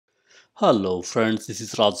Hello friends, this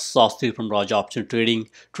is Raj Sastry from Raj Option Trading.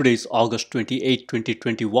 Today is August 28,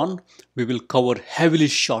 2021. We will cover heavily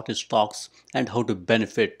shorted stocks and how to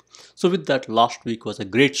benefit. So with that, last week was a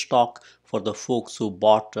great stock for the folks who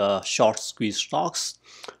bought short squeeze stocks.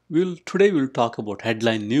 Today we'll talk about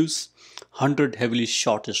headline news, 100 heavily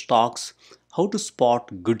shorted stocks, how to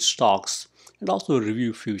spot good stocks, and also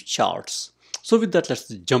review few charts. So with that, let's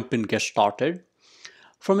jump in, get started.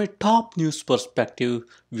 From a top news perspective,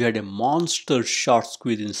 we had a monster short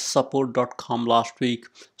squeeze in support.com last week.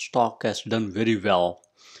 Stock has done very well.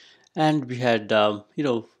 And we had, a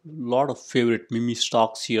lot of favorite meme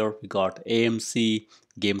stocks here. We got AMC,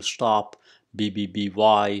 GameStop,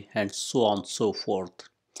 BBBY, and so on and so forth.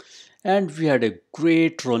 And we had a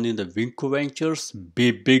great run in the Winco Ventures,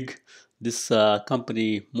 big. This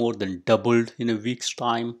company more than doubled in a week's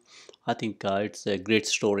time. I think it's a great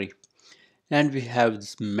story. And we have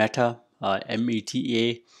this Meta,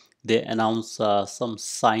 META. They announced some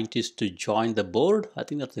scientists to join the board. I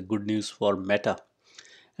think that's a good news for Meta.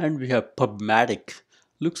 And we have PubMatic.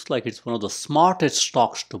 Looks like it's one of the smartest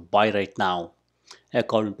stocks to buy right now,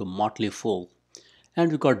 according to Motley Fool.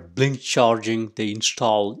 And we got Blink Charging. They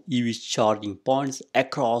install EV charging points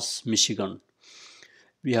across Michigan.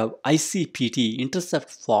 We have ICPT Intercept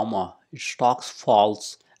Pharma. Its stocks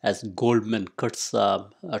falls as Goldman cuts to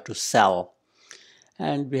sell.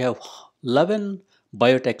 And we have 11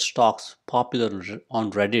 biotech stocks popular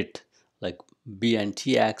on Reddit like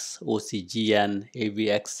BNTX, OCGN,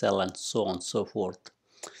 AVXL, and so on and so forth.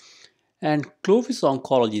 And Clovis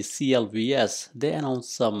Oncology, CLVS, they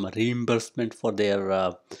announced some reimbursement for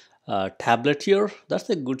their tablet here. That's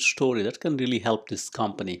a good story. That can really help this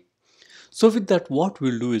company. So with that, what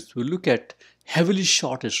we'll do is we'll look at heavily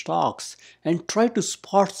shorted stocks and try to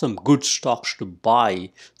spot some good stocks to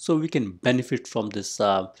buy so we can benefit from this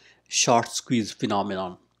short squeeze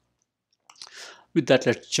phenomenon. With that,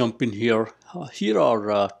 let's jump in here. Here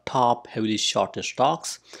are top heavily shorted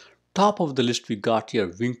stocks. Top of the list we got here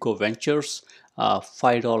Winco Ventures,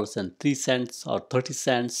 $5.03 or 30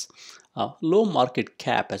 cents. Low market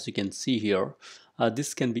cap, as you can see here.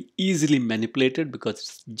 This can be easily manipulated because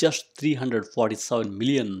it's just $347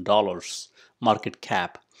 million market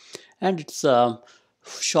cap. And its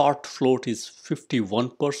short float is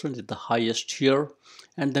 51%, is the highest here.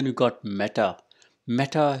 And then you got Meta.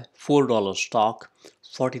 Meta, $4 stock,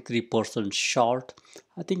 43% short.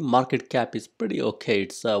 I think market cap is pretty okay.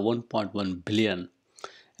 It's 1.1 billion.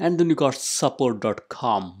 And then you got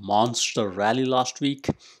support.com, monster rally last week.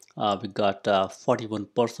 We got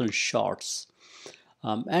 41% shorts.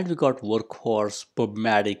 And we got Workhor,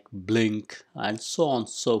 PubMatic, Blink, and so on and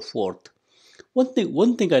so forth.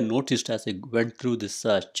 One thing I noticed as I went through this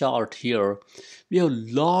chart here, we have a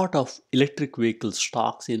lot of electric vehicle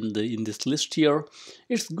stocks in this list here.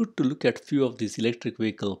 It's good to look at few of these electric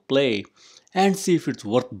vehicle play and see if it's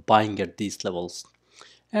worth buying at these levels.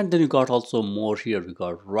 And then you got also more here. We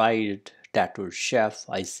got Ride, Tattoo Chef,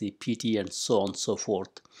 ICPT, and so on and so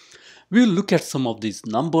forth. We'll look at some of these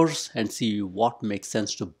numbers and see what makes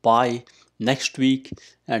sense to buy next week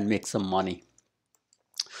and make some money.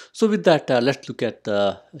 So with that, let's look at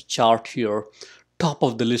the chart here. Top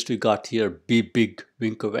of the list we got here, big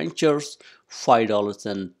Winco Ventures,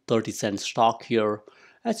 $5.30 stock here.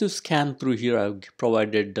 As you scan through here, I've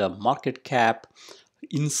provided market cap,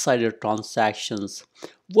 insider transactions.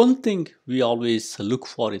 One thing we always look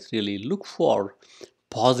for is really look for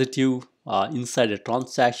positive insider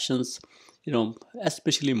transactions,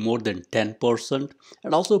 especially more than 10%,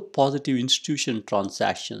 and also positive institution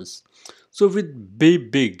transactions. So with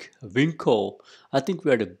big Winco, I think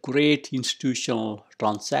we had a great institutional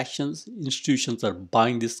transactions. Institutions are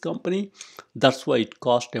buying this company. That's why it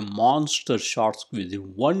cost a monster short squeeze.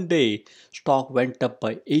 In one day, stock went up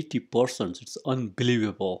by 80%. It's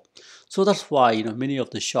unbelievable. So that's why many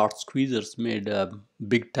of the short squeezers made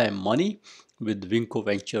big time money with Winco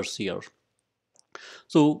Ventures here.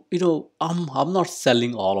 So I'm not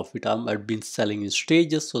selling all of it. I've been selling in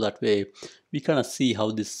stages, so that way we kind of see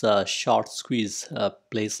how this short squeeze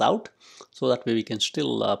plays out. So that way we can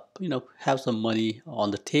still have some money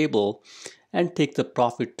on the table and take the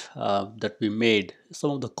profit that we made.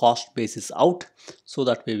 Some of the cost basis out, so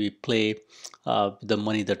that way we play the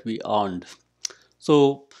money that we earned.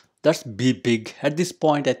 So that's big. At this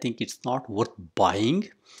point, I think it's not worth buying.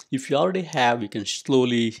 If you already have, you can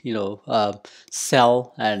slowly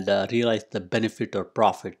sell and realize the benefit or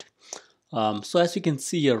profit. So as you can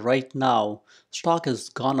see here right now, stock has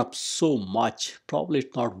gone up so much, probably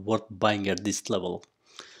it's not worth buying at this level.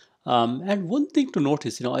 And one thing to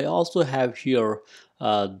notice, I also have here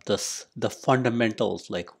the fundamentals,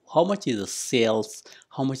 like how much is the sales,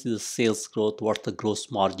 how much is the sales growth, what's the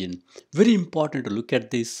gross margin. Very important to look at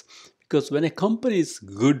this, because when a company is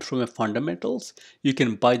good from a fundamentals, you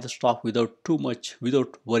can buy the stock without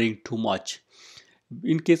worrying too much.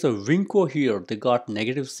 In case of Winco here, they got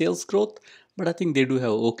negative sales growth, but I think they do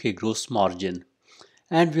have okay gross margin.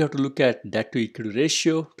 And we have to look at debt to equity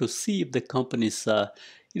ratio to see if the company is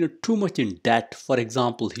too much in debt. For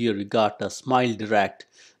example, here we got a Smile Direct.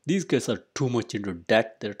 These guys are too much into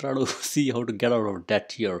debt. They're trying to see how to get out of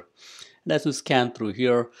debt here. And as we scan through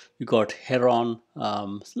here, we got Heron, a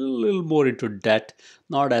little more into debt,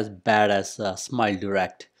 not as bad as Smile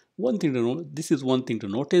Direct. One thing to know, this is one thing to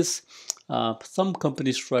notice. Some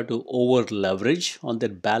companies try to over leverage on their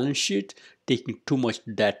balance sheet, taking too much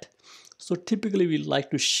debt. So typically we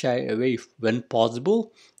like to shy away when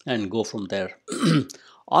possible and go from there.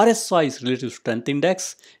 RSI is Relative Strength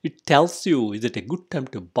Index. It tells you, is it a good time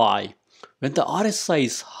to buy? When the RSI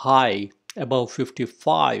is high, above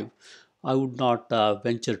 55, I would not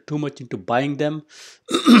venture too much into buying them.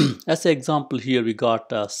 As an example here, we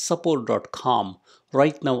got support.com.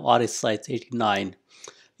 Right now RSI is 89.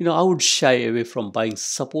 I would shy away from buying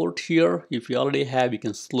support here. If you already have, you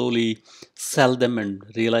can slowly sell them and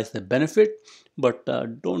realize the benefit. But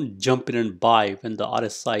don't jump in and buy when the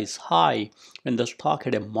RSI is high, when the stock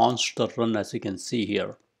had a monster run, as you can see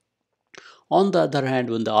here. On the other hand,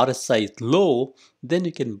 when the RSI is low, then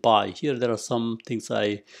you can buy. Here there are some things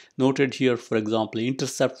I noted here. For example,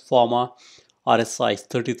 Intercept Pharma, RSI is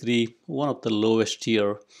 33, one of the lowest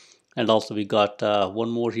here. And also we got one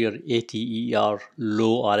more here, ATER,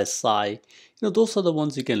 low RSI. Those are the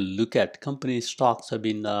ones you can look at. Company stocks have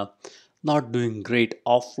been not doing great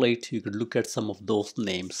off late. You could look at some of those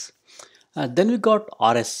names. Then we got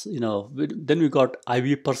then we got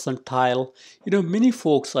IV percentile. Many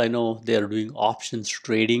folks I know, they are doing options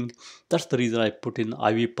trading. That's the reason I put in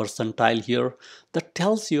IV percentile here. That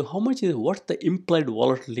tells you what's the implied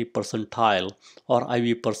volatility percentile or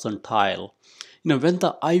IV percentile. When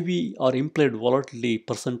the IV or implied volatility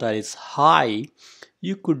percentile is high,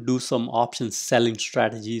 you could do some option selling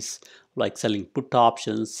strategies like selling put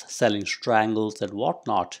options, selling strangles and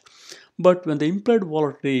whatnot. But when the implied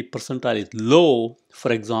volatility percentile is low,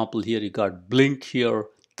 for example, here you got Blink here,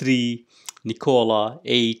 3, Nikola,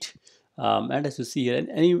 8, and as you see here,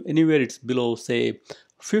 anywhere it's below, say,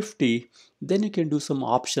 50, then you can do some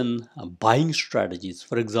option buying strategies.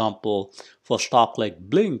 For example, for stock like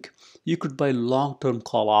Blink, you could buy long-term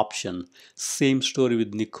call option. Same story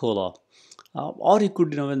with Nikola. Or you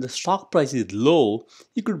could, when the stock price is low,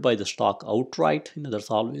 you could buy the stock outright. That's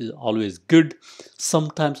always good.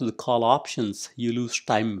 Sometimes with the call options, you lose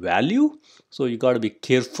time value. So you got to be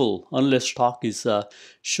careful. Unless stock is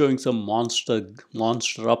showing some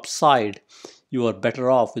monster upside, you are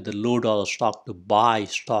better off with a low dollar stock to buy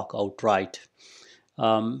stock outright.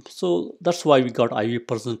 So that's why we got IV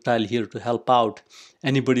percentile here to help out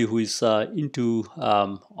anybody who is into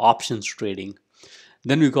options trading.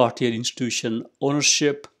 Then we got here institution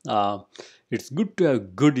ownership. It's good to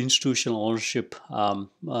have good institutional ownership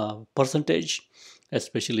percentage,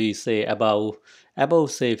 especially say above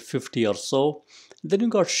say 50 or so. Then you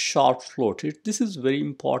got short float. This is very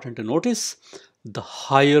important to notice. The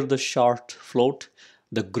higher the short float,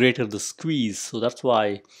 the greater the squeeze. So that's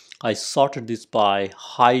why I sorted this by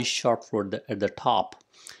high short float at the top.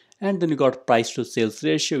 And then you got price to sales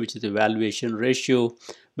ratio, which is the valuation ratio.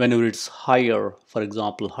 Whenever it's higher, for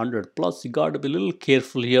example 100 plus, you got to be a little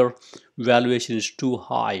careful here. Valuation is too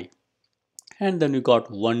high. And then you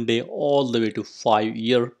got 1 day all the way to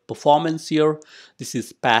 5-year performance here. This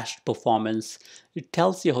is past performance. It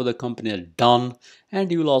tells you how the company has done,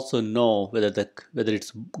 and you will also know whether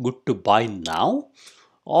it's good to buy now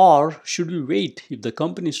or should we wait. If the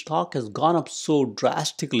company stock has gone up so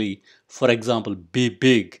drastically, for example Be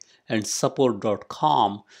Big and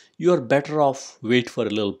support.com, you are better off wait for a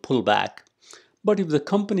little pullback. But if the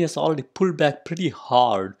company has already pulled back pretty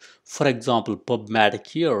hard, for example PubMati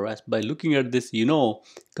here, as by looking at this,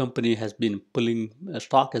 company has been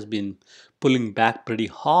stock has been pulling back pretty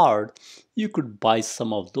hard, you could buy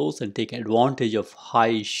some of those and take advantage of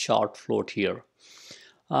high short float here.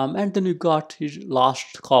 And then you got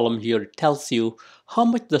last column here. It tells you how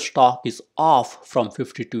much the stock is off from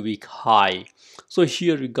 52-week high. So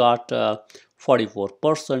here you got 44%,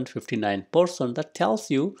 59%. That tells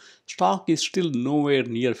you stock is still nowhere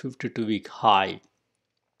near 52-week high.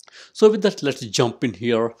 So with that, let's jump in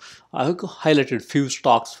here. I have highlighted few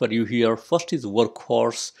stocks for you here. First is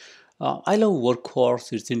Workhor. I love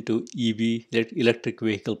Workhorse. It's into EV, electric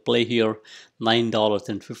vehicle play here.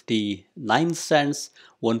 $9.59,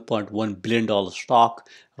 $1.1 billion stock.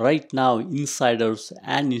 Right now, insiders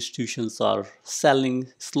and institutions are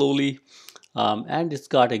selling slowly, and it's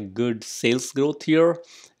got a good sales growth here.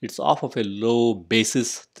 It's off of a low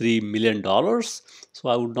basis, $3 million. So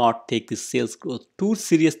I would not take the sales growth too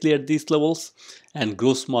seriously at these levels, and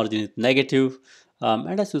gross margin is negative.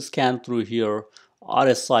 And as you scan through here,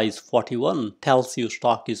 RSI is 41, tells you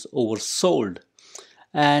stock is oversold.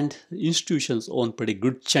 And institutions own pretty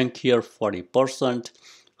good chunk here, 40%.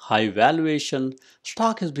 High valuation.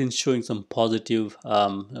 Stock has been showing some positive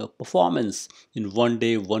performance in 1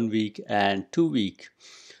 day, 1 week, and 2 week.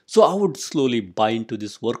 So I would slowly buy into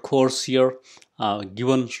this workhorse here,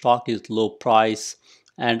 given stock is low price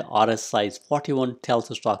and RSI is 41, tells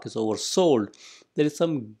the stock is oversold. There is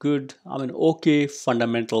some good, okay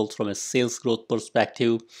fundamentals from a sales growth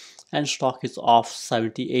perspective, and stock is off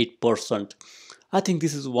 78%. I think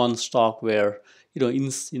this is one stock where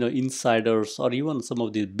insiders or even some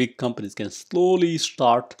of the big companies can slowly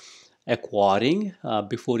start acquiring.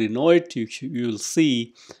 Before you know it, you will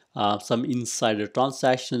see some insider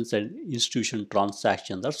transactions and institution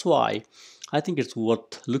transactions. That's why I think it's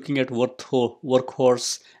worth looking at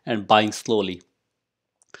Workhorse and buying slowly.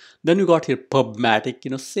 Then you got here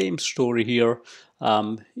PubMati, same story here.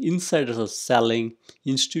 Insiders are selling,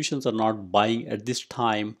 institutions are not buying at this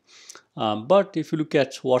time. But if you look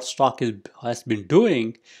at what stock has been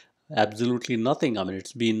doing, absolutely nothing.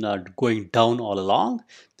 It's been going down all along.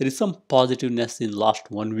 There is some positiveness in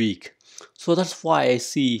last 1 week. So that's why I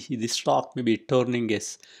see this stock maybe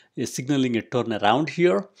is signaling a turnaround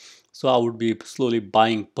here. So I would be slowly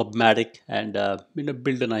buying PubMati and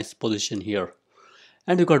build a nice position here.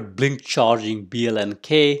 And you got Blink charging,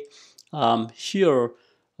 BLNK. Here,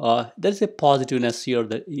 there's a positiveness here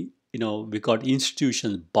that we got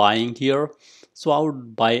institutions buying here. So I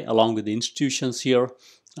would buy along with the institutions here,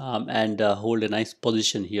 and hold a nice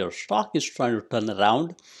position here. Stock is trying to turn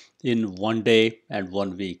around in 1 day and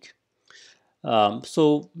 1 week.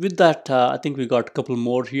 So with that, I think we got a couple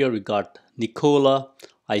more here. We got Nikola,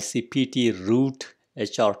 ICPT, Root,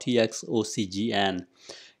 HRTX, OCGN.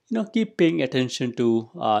 Keep paying attention to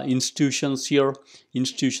institutions here.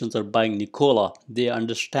 Institutions are buying Nikola. They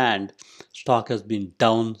understand stock has been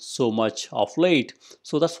down so much of late,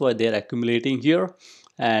 so that's why they're accumulating here.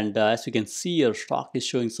 And as you can see here, stock is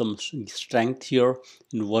showing some strength here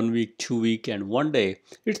in 1 week, 2 week, and 1 day.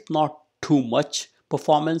 It's not too much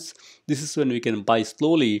performance. This is when we can buy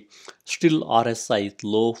slowly. Still RSI is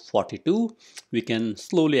low, 42. We can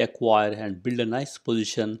slowly acquire and build a nice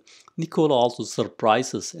position. Nikola also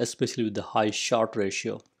surprises, especially with the high short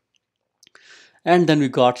ratio. And then we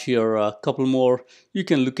got here a couple more. You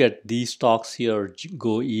can look at these stocks here: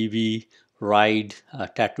 Go EV, Ride,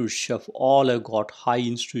 Tattoo Chef. All have got high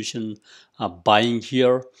institution buying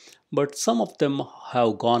here, but some of them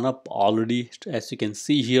have gone up already, as you can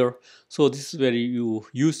see here. So this is where you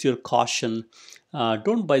use your caution.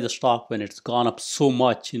 Don't buy the stock when it's gone up so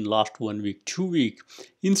much in last 1 week, 2 week.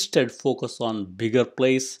 Instead, focus on bigger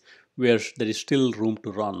plays where there is still room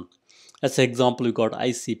to run. As an example, we got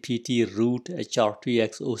ICPT, Root,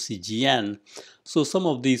 HRTX, OCGN. So some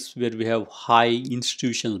of these where we have high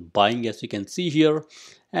institutions buying, as you can see here,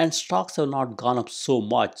 and stocks have not gone up so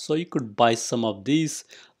much. So you could buy some of these.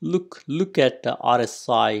 Look at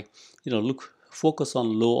RSI. Focus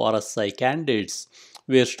on low RSI candidates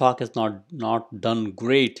where stock has not done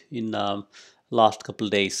great in last couple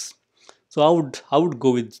days. So I would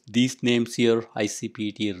go with these names here: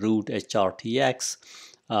 ICPT, Root, HRTX,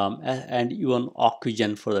 and even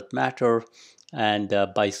Ocugen for that matter, and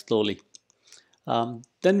buy slowly.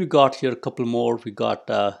 Then we got here a couple more. We got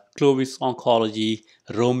Clovis Oncology,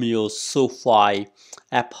 Romeo, SoFi,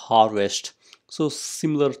 AppHarv. So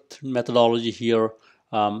similar methodology here.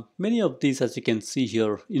 Many of these, as you can see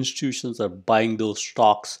here, institutions are buying those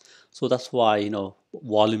stocks. So that's why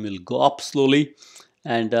volume will go up slowly,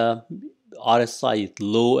 and RSI is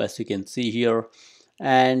low, as you can see here,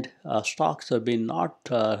 and stocks have been not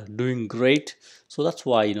doing great. So that's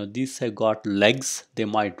why these have got legs. They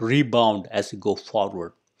might rebound as we go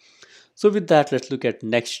forward. So with that, let's look at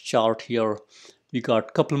next chart here. We got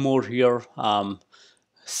a couple more here: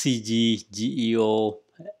 CG, GEO,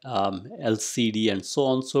 LCD, and so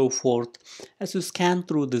on and so forth. As you scan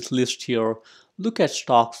through this list here, look at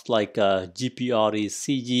stocks like GPRE,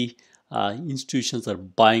 CG. Institutions are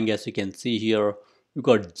buying, as you can see here. We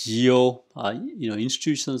got GEO,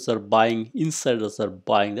 institutions are buying, insiders are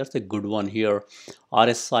buying. That's a good one here.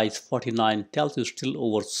 RSI is 49, tells you still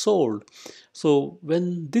oversold. So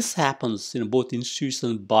when this happens, both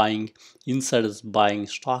institutions buying, insiders buying,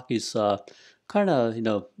 stock is kind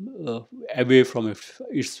of away from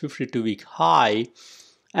its 52-week high,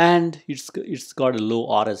 and it's got a low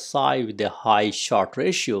RSI with a high short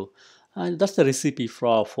ratio, and that's the recipe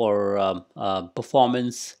for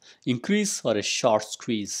performance increase or a short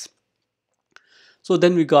squeeze. So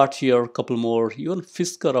then we got here a couple more. Even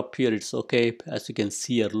Fisker up here, it's okay. As you can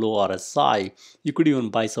see, a low RSI. You could even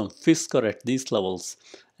buy some Fisker at these levels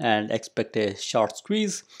and expect a short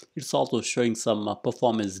squeeze. It's also showing some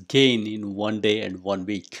performance gain in 1 day and 1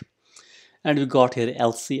 week. And we got here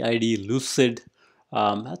LCID Lucid.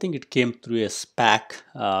 I think it came through a SPAC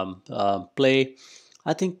play.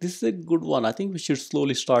 I think this is a good one. I think we should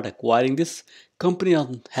slowly start acquiring this. Company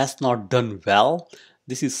has not done well.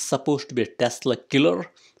 This is supposed to be a Tesla killer,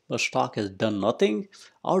 but stock has done nothing.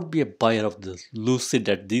 I would be a buyer of the Lucid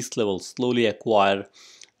at these levels. Slowly acquire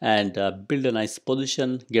and build a nice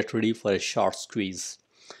position. Get ready for a short squeeze.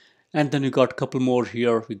 And then we got a couple more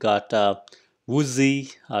here. We got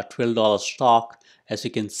VUZI, $12 stock. As you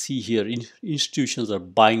can see here, institutions are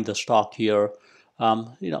buying the stock here.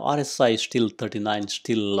 RSI is still 39,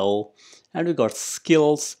 still low. And we got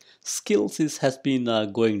Skillz. Skillz has been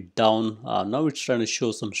going down. Now it's trying to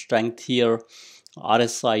show some strength here.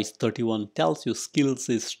 RSI is 31, tells you Skillz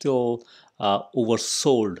is still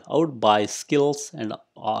oversold. I would buy Skillz and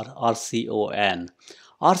RCON.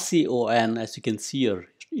 RCON, as you can see here,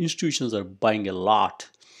 institutions are buying a lot.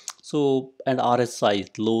 So, and RSI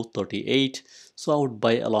is low 38. So I would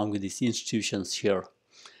buy along with these institutions here.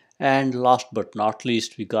 And last but not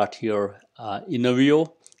least, we got here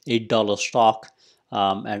Inovio, $8 stock,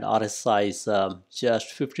 and RSI is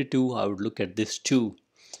just 52. I would look at this too.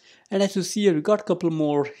 And as you see here, we got a couple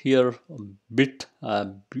more here.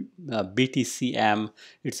 BTCM.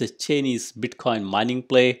 It's a Chinese Bitcoin mining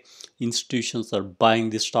play. Institutions are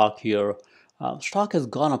buying this stock here. Stock has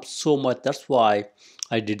gone up so much. That's why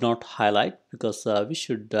I did not highlight, because we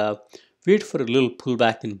should wait for a little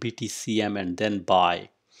pullback in BTCM and then buy.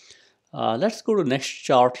 Let's go to next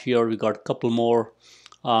chart here. We got a couple more.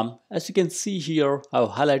 As you can see here, I've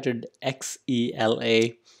highlighted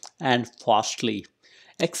XELA and Fastly.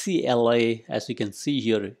 XELA, as you can see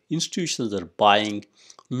here, institutions are buying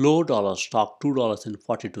low dollar stock,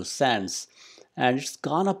 $2.42, and it's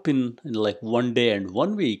gone up in like 1 day and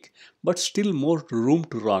 1 week, but still more room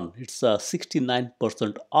to run. It's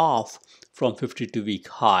 69% off from 52-week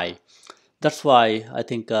high. That's why I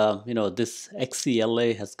think this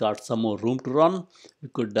XELA has got some more room to run. We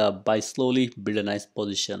could buy slowly, build a nice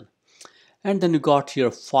position. And then you got here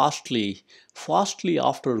Fastly. Fastly,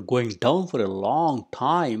 after going down for a long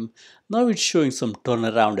time, now it's showing some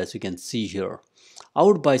turnaround, as you can see here. I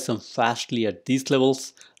would buy some Fastly at these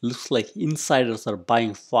levels. Looks like insiders are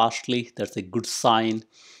buying Fastly. That's a good sign.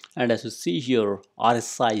 And as you see here,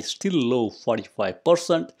 RSI is still low,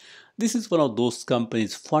 45%. This is one of those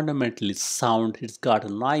companies fundamentally sound. It's got a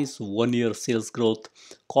nice 1-year sales growth,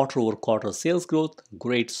 quarter-over-quarter sales growth,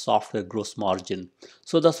 great software gross margin.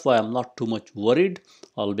 So that's why I'm not too much worried.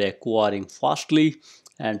 I'll be acquiring Fastly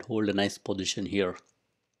and hold a nice position here.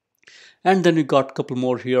 And then we got a couple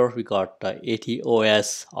more here. We got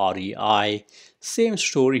ATOS, REI. Same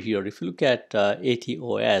story here. If you look at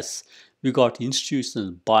ATOS, we got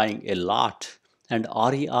institutions buying a lot, and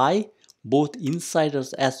REI, both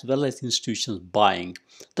insiders as well as institutions buying.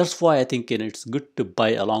 That's why I think it's good to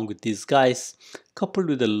buy along with these guys, coupled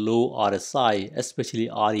with a low RSI,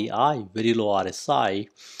 especially REI, very low RSI.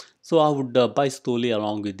 So I would buy slowly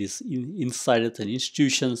along with these insiders and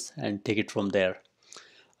institutions and take it from there.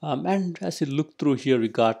 And as you look through here, we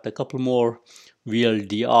got a couple more.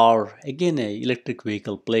 VLDR, again a electric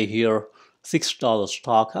vehicle play here. $6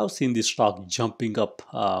 stock. I've seen this stock jumping up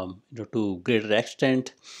to greater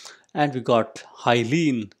extent. And we got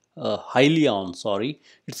Hyliion, sorry.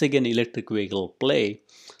 It's again electric vehicle play.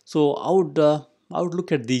 So I would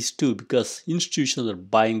look at these two, because institutions are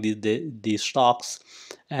buying these stocks,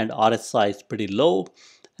 and RSI is pretty low,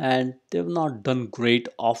 and they've not done great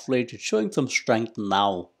off late. It's showing some strength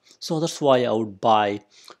now. So that's why I would buy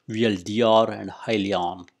VLDR and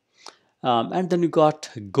Hyliion. And then you got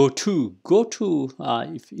GoTo. GoTo,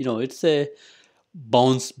 it's a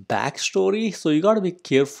bounce back story. So you got to be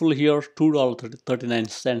careful here.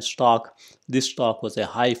 $2.39 stock. This stock was a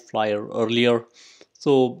high flyer earlier.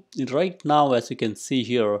 So right now, as you can see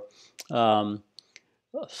here,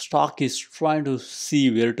 stock is trying to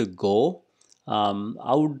see where to go.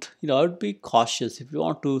 I would be cautious if you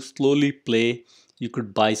want to slowly play. you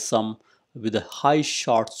could buy some with a high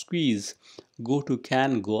short squeeze.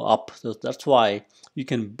 Can go up, so that's why you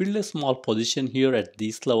can build a small position here at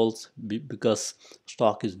these levels because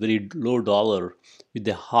stock is very low dollar with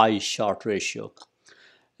a high short ratio.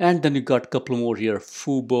 And then you got a couple more here: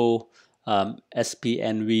 Fubo,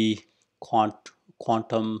 SPNV,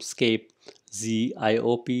 QuantumScape,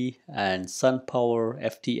 ZIOP, and SunPower,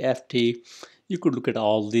 FTFT. You could look at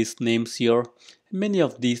all these names here. Many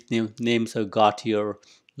of these names have got here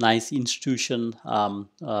nice institution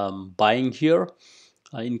buying here,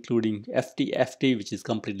 including FTFT, which is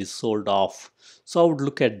completely sold off. So I would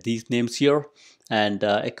look at these names here and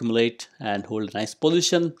accumulate and hold a nice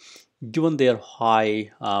position. Given their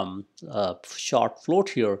high short float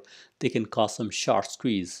here, they can cause some short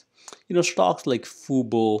squeeze. Stocks like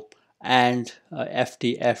Fubo and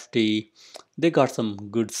FTFT, they got some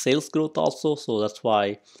good sales growth also, so that's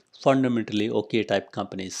why fundamentally okay type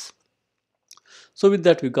companies. So with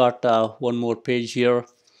that, we got one more page here.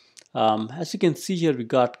 As you can see here, we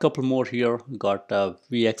got a couple more here. We got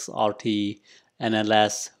VXRT,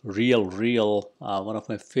 NLS, Real, one of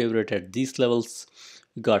my favorite at these levels.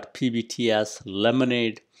 We got PBTS,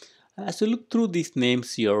 Lemonade. As you look through these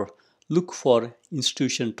names here, look for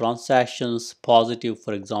institution transactions, positive,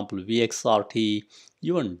 for example, VXRT,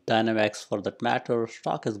 even Dynamax for that matter.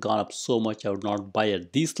 Stock has gone up so much, I would not buy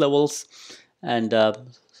at these levels. And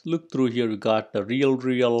look through here, we got the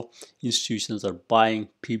real institutions are buying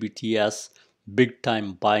PBTS, big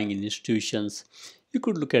time buying in institutions. You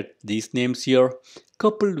could look at these names here,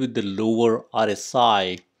 coupled with the lower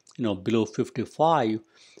RSI, below 55,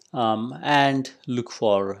 and look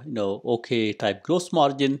for okay type gross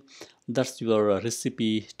margin. That's your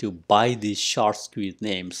recipe to buy these short squeeze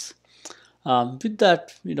names. With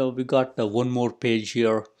that, we got one more page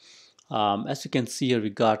here. As you can see here,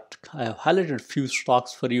 I have highlighted a few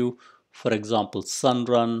stocks for you. For example,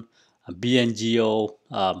 Sunrun, BNGO,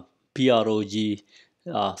 PROG,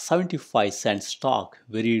 75-cent stock,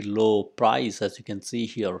 very low price, as you can see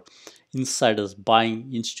here. Insiders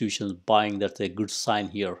buying, institutions buying, that's a good sign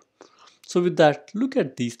here. So with that, look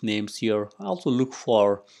at these names here. I also look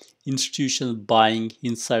for institutions buying,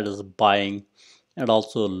 insiders buying, and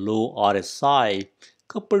also low RSI,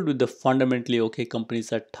 coupled with the fundamentally okay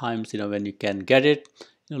companies at times, when you can get it.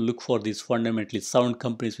 Look for these fundamentally sound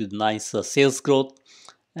companies with nice sales growth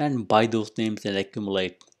and buy those names and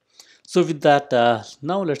accumulate. So with that,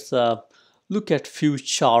 now let's look at few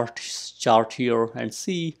chart here and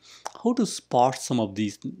see how to spot some of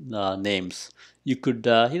these names. You could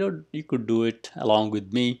you could do it along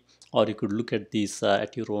with me, or you could look at these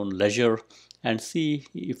at your own leisure and see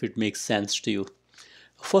if it makes sense to you.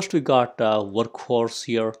 First, we got Workhorse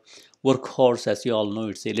here. Workhorse, as you all know,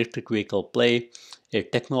 it's an electric vehicle play. A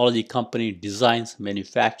technology company designs,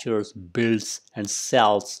 manufactures, builds, and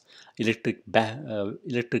sells electric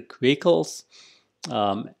vehicles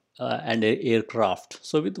and aircraft.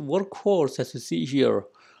 So with Workhorse, as you see here,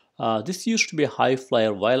 this used to be a high flyer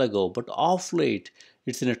a while ago, but off late,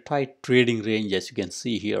 it's in a tight trading range, as you can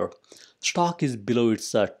see here. Stock is below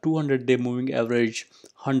its 200-day moving average,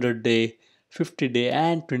 100-day, 50-day,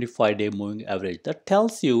 and 25-day moving average. That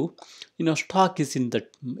tells you, stock is in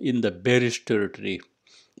the bearish territory.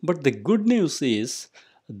 But the good news is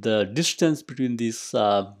the distance between these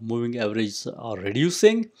moving averages are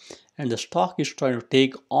reducing, and the stock is trying to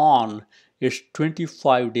take on its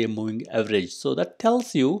 25-day moving average. So that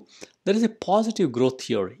tells you there is a positive growth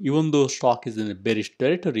here. Even though stock is in a bearish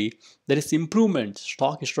territory, there is improvement.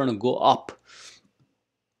 Stock is trying to go up.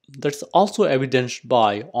 That's also evidenced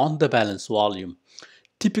by on the balance volume.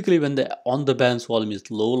 Typically, when the on the balance volume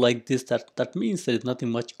is low like this, that means there is nothing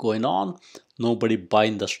much going on. Nobody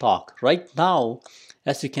buying the stock. Right now,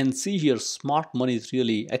 as you can see here, smart money is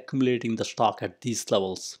really accumulating the stock at these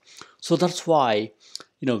levels. So that's why,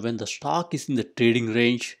 when the stock is in the trading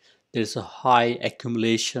range, there is a high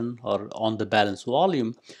accumulation or on the balance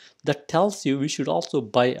volume. That tells you we should also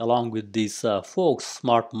buy along with these folks,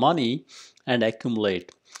 smart money, and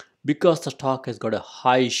accumulate. Because the stock has got a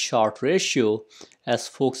high short ratio, as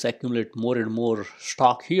folks accumulate more and more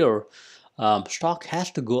stock here, stock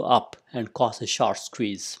has to go up and cause a short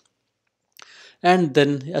squeeze. And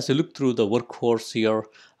then as you look through the Workhorse here,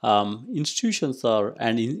 institutions are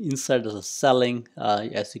and insiders are selling,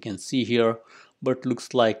 as you can see here, but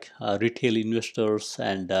looks like retail investors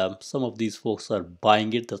and some of these folks are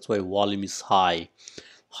buying it. That's why volume is high.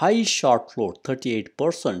 High short float,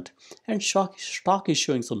 38%, and stock is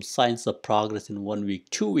showing some signs of progress in 1 week,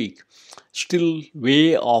 2 week, still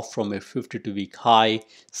way off from a 52-week high,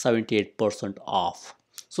 78% off.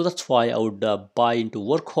 So that's why I would buy into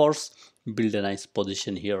Workhorse, build a nice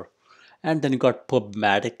position here. And then you got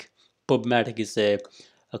PubMatic. PubMatic is a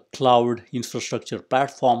cloud infrastructure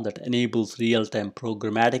platform that enables real-time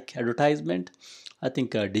programmatic advertisement. I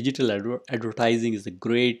think digital advertising is a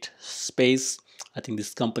great space. I think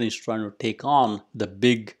this company is trying to take on the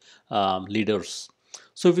big leaders.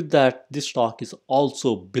 So with that, this stock is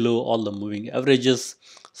also below all the moving averages.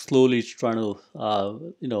 Slowly it's trying to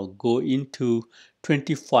go into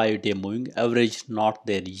 25-day moving average. Not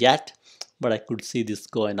there yet, but I could see this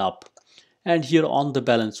going up. And here on the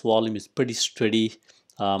balance, volume is pretty steady.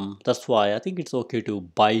 That's why I think it's okay to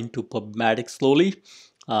buy into PubMatic slowly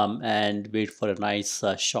and wait for a nice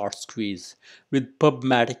short squeeze. With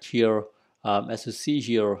PubMatic here, as you see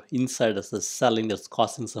here, insiders are selling, that's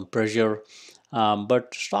causing some pressure.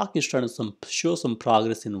 But stock is trying to show some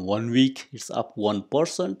progress in 1 week. It's up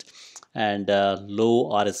 1% and low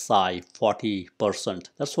RSI 40%.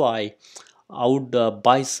 That's why I would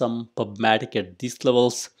buy some PubMatic at these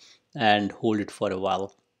levels and hold it for a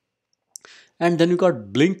while. And then you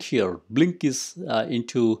got Blink here. Blink is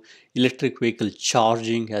into electric vehicle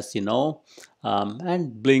charging, as you know.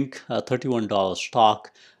 And Blink, $31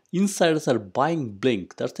 stock. Insiders are buying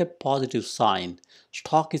Blink. That's a positive sign.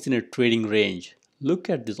 Stock is in a trading range. Look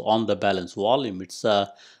at this on the balance volume. It's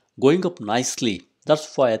going up nicely.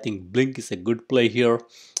 That's why I think Blink is a good play here.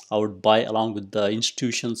 I would buy along with the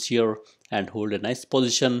institutions here and hold a nice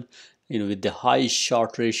position. With the high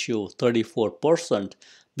short ratio 34%,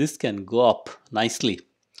 this can go up nicely.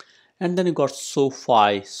 And then you got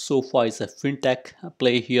SoFi. SoFi is a fintech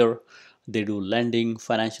play here. They do lending,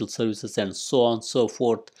 financial services, and so on and so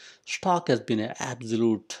forth. Stock has been an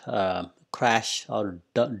absolute crash or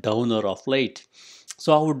downer of late.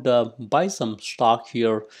 So I would buy some stock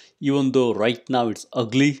here, even though right now it's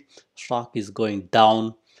ugly. Stock is going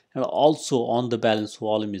down, and also on the balance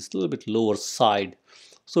volume is a little bit lower side.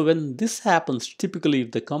 So when this happens, typically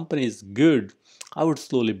if the company is good, I would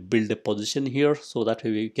slowly build a position here so that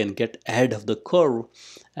way we can get ahead of the curve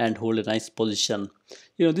and hold a nice position.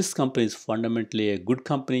 This company is fundamentally a good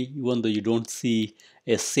company, even though you don't see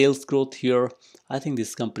a sales growth here. I think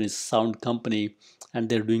this company is a sound company and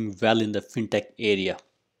they're doing well in the fintech area.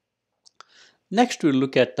 Next, we'll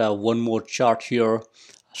look at one more chart here.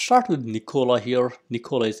 Start with Nikola here.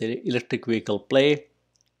 Nikola is an electric vehicle play.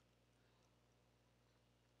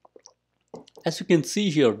 As you can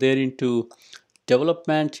see here, they're into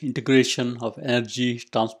development, integration of energy,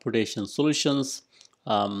 transportation solutions.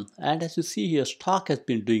 And as you see here, stock has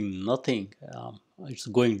been doing nothing. It's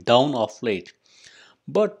going down of late.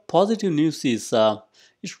 But positive news is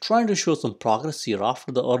it's trying to show some progress here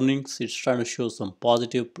after the earnings. It's trying to show some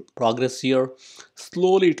positive progress here.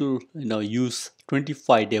 Slowly it will use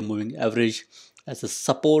 25-day moving average as a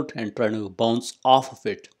support and trying to bounce off of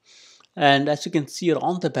it. And as you can see here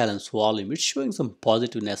on the balance volume, it's showing some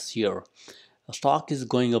positiveness here. The stock is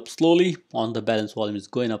going up slowly, on the balance volume is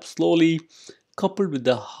going up slowly, coupled with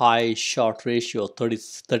the high short ratio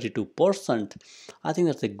 32%. I think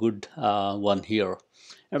that's a good one here.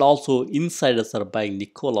 And also insiders are buying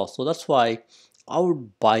Nikola, so that's why I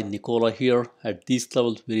would buy Nikola here at these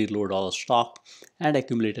levels, very low dollar stock, and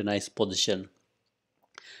accumulate a nice position.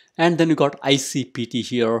 And then you got ICPT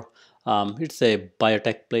here. It's a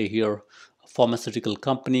biotech play here, a pharmaceutical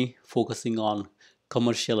company focusing on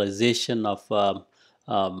commercialization of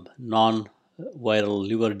non-viral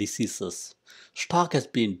liver diseases. Stock has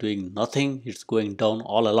been doing nothing. It's going down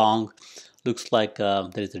all along. Looks like there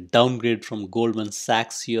is a downgrade from Goldman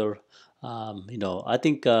Sachs here. I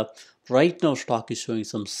think right now stock is showing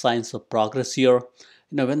some signs of progress here.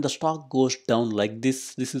 When the stock goes down like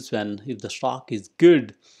this is when, if the stock is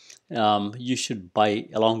good, you should buy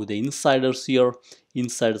along with the insiders here.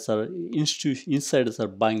 Insiders are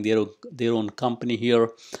buying their own company here.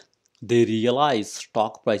 They realize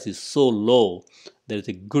stock price is so low, there is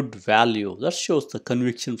a good value. That shows the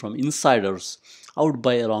conviction from insiders. I would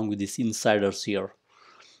buy along with these insiders here.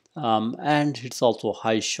 And it's also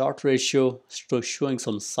high short ratio, showing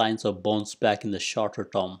some signs of bounce back in the shorter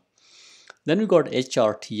term. Then we got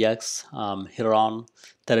HRTX Heron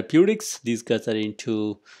Therapeutics. These guys are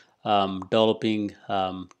into developing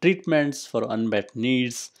treatments for unmet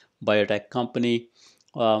needs, biotech company.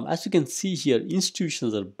 As you can see here,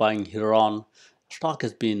 institutions are buying Heron. Stock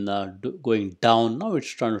has been going down. Now it's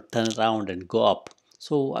trying to turn around and go up.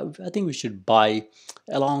 So I think we should buy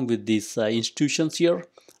along with these institutions here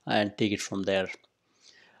and take it from there.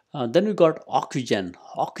 Then we got Ocugen.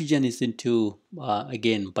 Ocugen is into,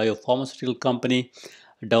 again, biopharmaceutical company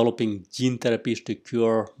developing gene therapies to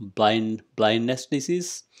cure blindness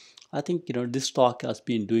disease. I think this stock has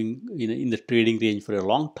been doing in the trading range for a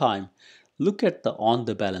long time. look at the on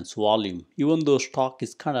the balance volume. Even though stock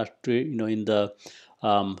is kind of in the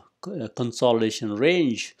consolidation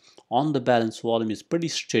range, on the balance volume is pretty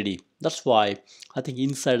steady. That's why I think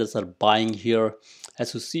insiders are buying here.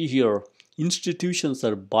 As you see here, institutions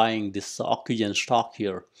are buying this Ocugen stock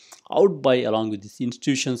here. Outbuy along with these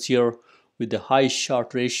institutions here with the high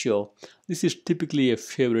short ratio. This is typically a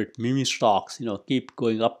favorite meme stocks, keep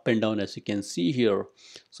going up and down as you can see here.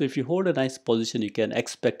 So if you hold a nice position, you can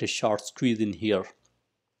expect a short squeeze in here.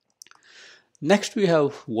 Next, we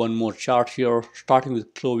have one more chart here, starting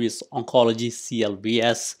with Clovis Oncology,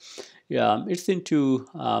 CLVS. It's into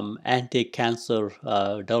anti-cancer,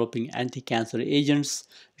 developing anti-cancer agents.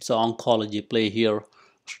 It's an oncology play here.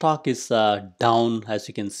 Stock is down, as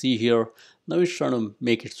you can see here. Now it's trying to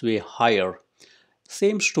make its way higher.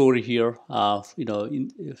 Same story here. As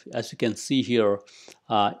you can see here,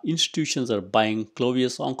 institutions are buying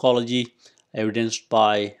Clovis Oncology, evidenced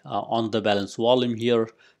by on the balance volume here,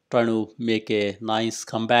 trying to make a nice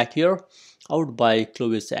comeback here. Out by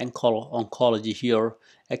Clovis Oncology here,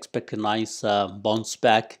 expect a nice bounce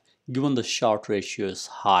back given the short ratio is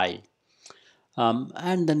high.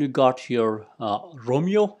 And then we got here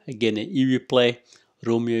Romeo, again an EV play.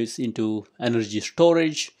 Romeo is into energy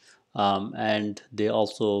storage, and they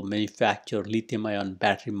also manufacture lithium-ion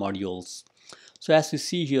battery modules. So as you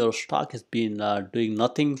see here, stock has been doing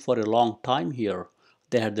nothing for a long time here.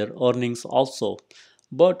 They had their earnings also,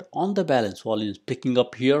 but on the balance volume is picking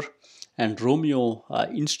up here, and Romeo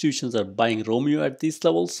institutions are buying Romeo at these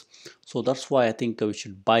levels. So that's why I think we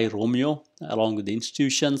should buy Romeo along with the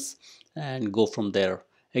institutions and go from there.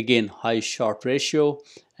 Again, high short ratio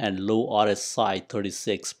and low RSI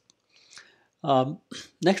 36.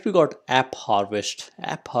 Next we got AppHarv.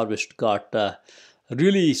 AppHarv got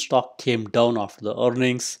really stock came down after the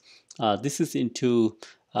earnings. This is into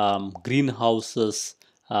greenhouses,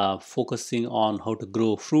 focusing on how to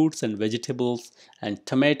grow fruits and vegetables and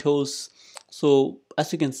tomatoes. So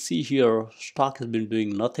as you can see here, stock has been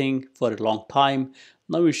doing nothing for a long time.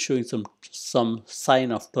 Now it's showing some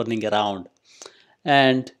sign of turning around,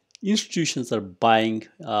 and institutions are buying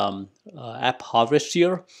AppHarv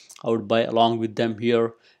here. I would buy along with them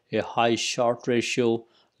here a high short ratio,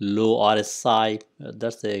 low RSI.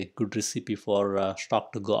 That's a good recipe for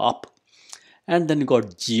stock to go up. And then you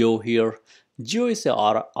got GEO here. GEO is a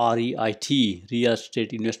REIT, Real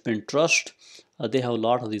Estate Investment Trust. They have a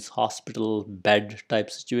lot of these hospital bed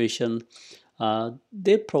type situation.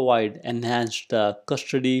 They provide enhanced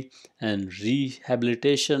custody and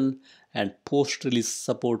rehabilitation and post-release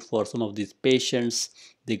support for some of these patients.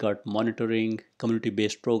 They got monitoring,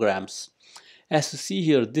 community-based programs. As you see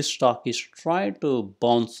here, this stock is trying to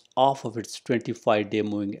bounce off of its 25-day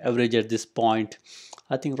moving average at this point.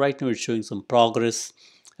 I think right now it's showing some progress.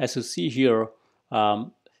 As you see here,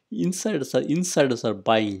 insiders are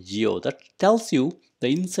buying GEO. That tells you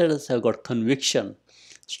the insiders have got conviction.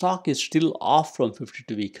 Stock is still off from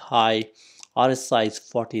 52-week high. RSI is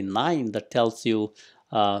 49. That tells you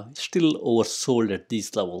still oversold at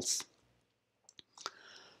these levels.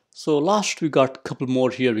 So last we got a couple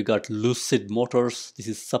more here. We got Lucid Motors. This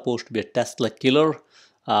is supposed to be a Tesla killer.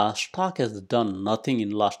 Stock has done nothing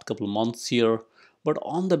in last couple months here, but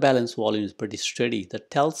on the balance volume is pretty steady.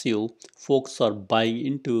 That tells you folks are buying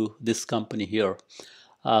into this company here.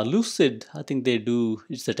 Lucid, I think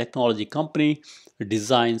it's a technology company,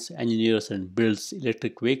 designs, engineers, and builds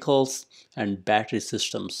electric vehicles and battery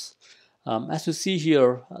systems. As you see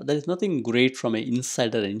here, there is nothing great from an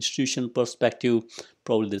insider and institution perspective.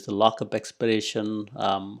 Probably there's a lockup expiration,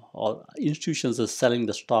 or institutions are selling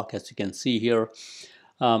the stock, as you can see here.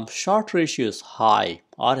 Short ratio is high,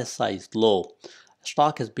 RSI is low.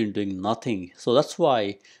 Stock has been doing nothing. So that's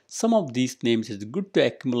why some of these names is good to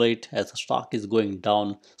accumulate as the stock is going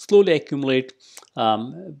down. Slowly accumulate.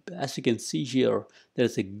 As you can see here,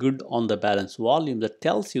 there's a good on the balance volume that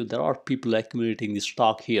tells you there are people accumulating the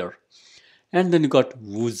stock here. And then you got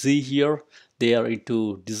VUZI here. They are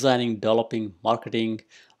into designing, developing, marketing,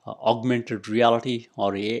 augmented reality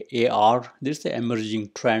or AR. This is the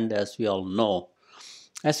emerging trend, as we all know.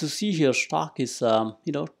 As you see here, stock is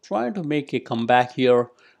trying to make a comeback here.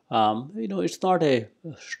 It's not a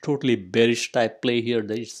totally bearish type play here.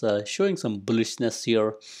 It's showing some bullishness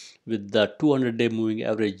here with the 200-day moving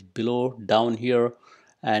average below, down here,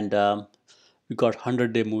 and we got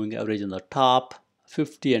 100-day moving average on the top,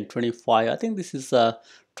 50 and 25. I think this is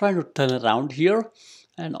trying to turn around here,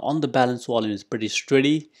 and on the balance volume is pretty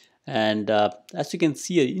steady. And as you can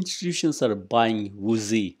see, institutions are buying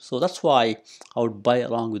VUZI, so that's why I would buy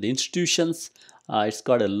along with the institutions. It's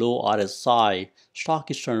got a low RSI.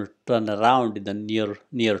 Stock is trying to turn around in the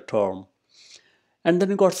near term. And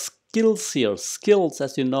then you got Skillz here. Skillz,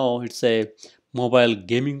 as you know, it's a mobile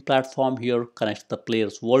gaming platform here, connects the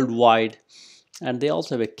players worldwide, and they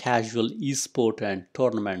also have a casual esport and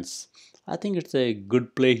tournaments. I think it's a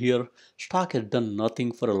good play here. Stock has done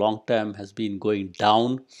nothing for a long time, has been going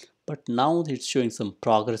down, but now it's showing some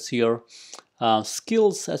progress here.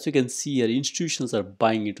 Skillz, as you can see here, institutions are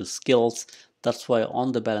buying into Skillz. That's why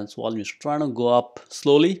on the balance volume is trying to go up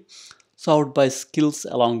slowly. So I would buy Skillz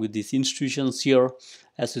along with these institutions here.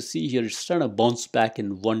 As you see here, it's trying to bounce back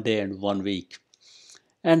in 1 day and 1 week.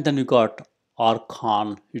 And then we got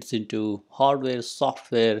RCON. It's into hardware,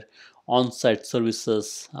 software, on-site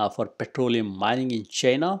services for petroleum mining in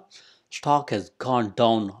China. Stock has gone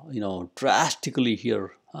down, drastically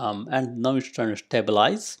here, and now it's trying to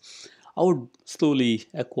stabilize. I would slowly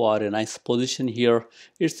acquire a nice position here.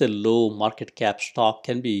 It's a low market cap stock,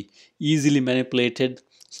 can be easily manipulated.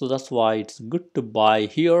 So that's why it's good to buy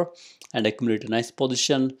here and accumulate a nice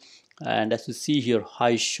position. And as you see here,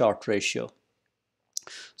 high short ratio.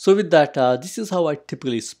 So with that, this is how I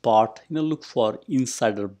typically spot, look for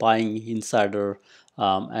insider buying,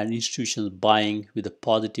 and institutions buying with a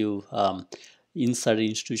positive insider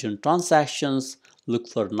institution transactions. Look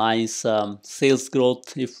for nice sales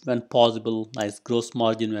growth if when possible, nice gross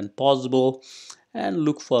margin when possible, and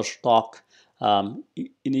look for stock in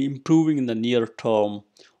improving in the near term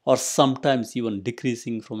or sometimes even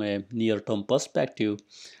decreasing from a near term perspective,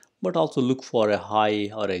 but also look for a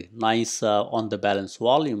high or a nice on the balance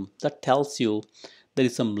volume that tells you there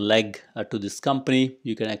is some leg to this company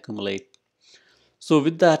you can accumulate. So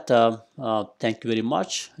with that, thank you very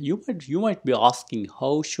much. You might be asking,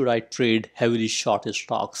 how should I trade heavily shorted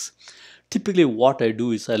stocks? Typically what I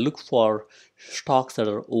do is I look for stocks that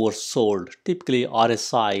are oversold, typically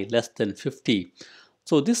RSI less than 50.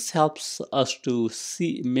 So this helps us to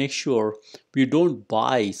make sure we don't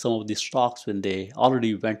buy some of these stocks when they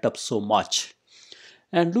already went up so much.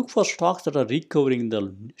 And look for stocks that are recovering in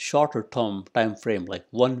the shorter term time frame, like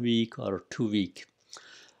 1 week or 2 week.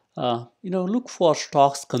 Look for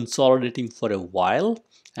stocks consolidating for a while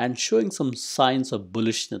and showing some signs of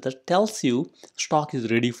bullishness that tells you stock is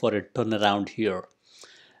ready for a turnaround here.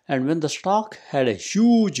 And when the stock had a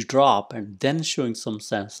huge drop and then showing some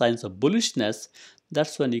signs of bullishness,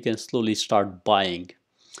 that's when you can slowly start buying.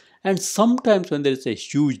 And sometimes when there is a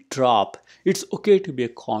huge drop, it's okay to be a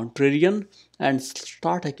contrarian and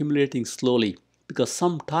start accumulating slowly, because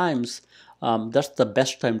sometimes that's the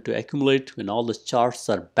best time to accumulate when all the charts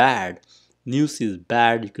are bad. News is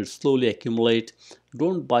bad, you could slowly accumulate.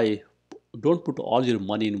 Don't put all your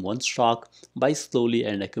money in one stock, buy slowly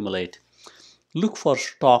and accumulate. Look for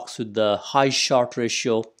stocks with the high short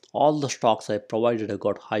ratio. All the stocks I provided have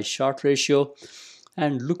got high short ratio.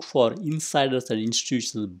 And look for insiders and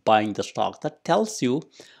institutions buying the stock. That tells you,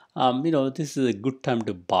 this is a good time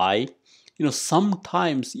to buy.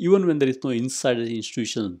 Sometimes even when there is no insider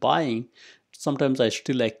institutions buying, sometimes I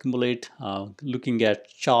still accumulate, looking at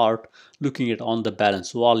chart, looking at on the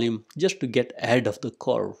balance volume, just to get ahead of the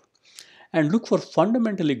curve. And look for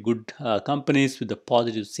fundamentally good companies with a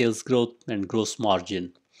positive sales growth and gross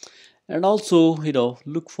margin. And also,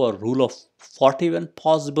 look for rule of 40 when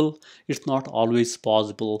possible. It's not always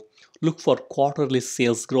possible. Look for quarterly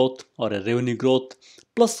sales growth or a revenue growth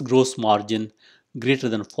plus gross margin greater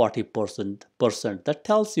than 40%. That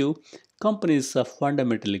tells you companies are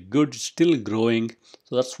fundamentally good, still growing.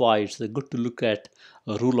 So that's why it's good to look at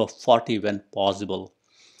a rule of 40 when possible.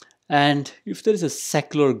 And if there is a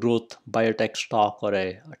secular growth biotech stock or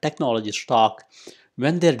a technology stock,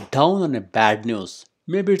 when they're down on a bad news,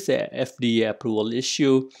 maybe it's a FDA approval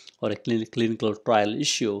issue or a clinical trial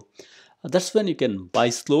issue, that's when you can buy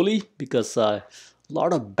slowly, because a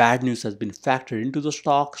lot of bad news has been factored into the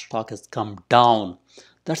stock. Stock has come down.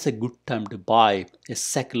 That's a good time to buy a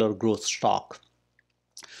secular growth stock.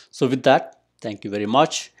 So with that, thank you very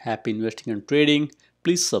much. Happy investing and trading.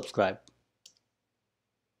 Please subscribe.